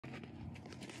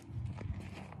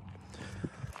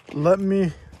Let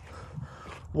me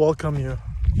welcome you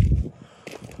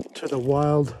to the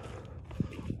wild,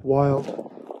 wild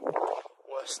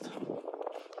west.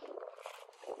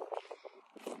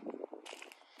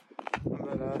 I'm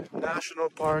at a national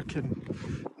park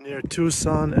near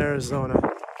Tucson, Arizona.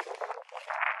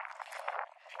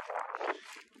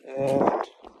 And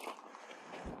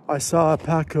I saw a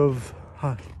pack of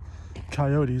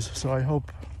coyotes, so I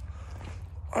hope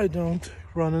I don't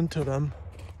run into them.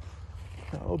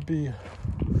 That would be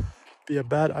a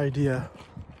bad idea.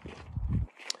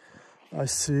 I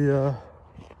saw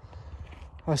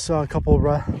a couple of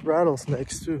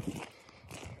rattlesnakes too.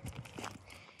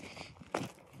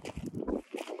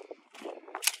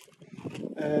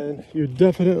 And you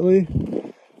definitely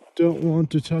don't want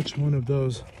to touch one of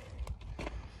those.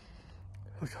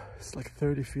 Look, it's like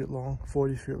 30 feet long,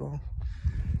 40 feet long.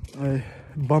 I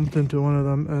bumped into one of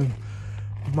them and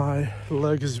my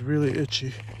leg is really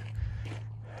itchy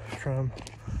from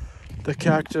the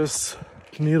cactus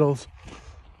needles.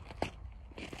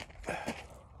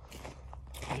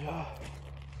 Yeah.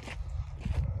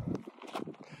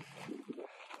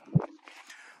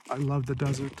 I love the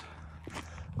desert.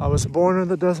 I was born in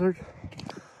the desert.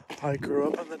 I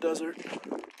grew up in the desert.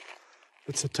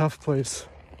 It's a tough place.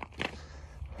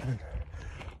 And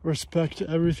respect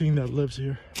everything that lives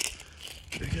here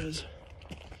because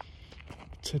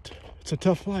it's a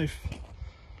tough life.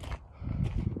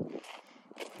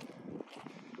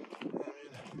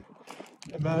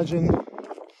 Imagine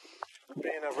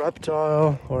being a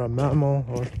reptile or a mammal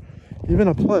or even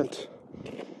a plant.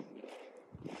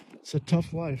 It's a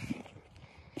tough life.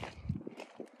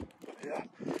 Yeah,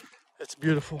 it's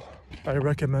beautiful. I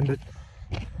recommend it.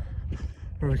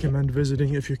 I recommend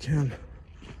visiting if you can.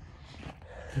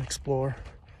 Explore.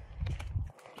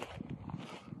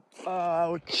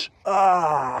 Ouch.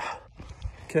 Ah.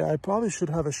 Okay, I probably should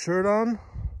have a shirt on.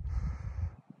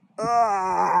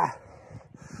 Ah.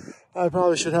 I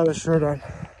probably should have a shirt on.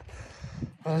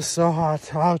 Oh, it's so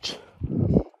hot. Ouch.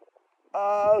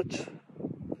 Ouch.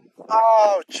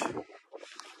 Ouch.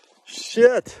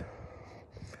 Shit.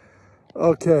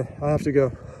 Okay, I have to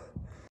go.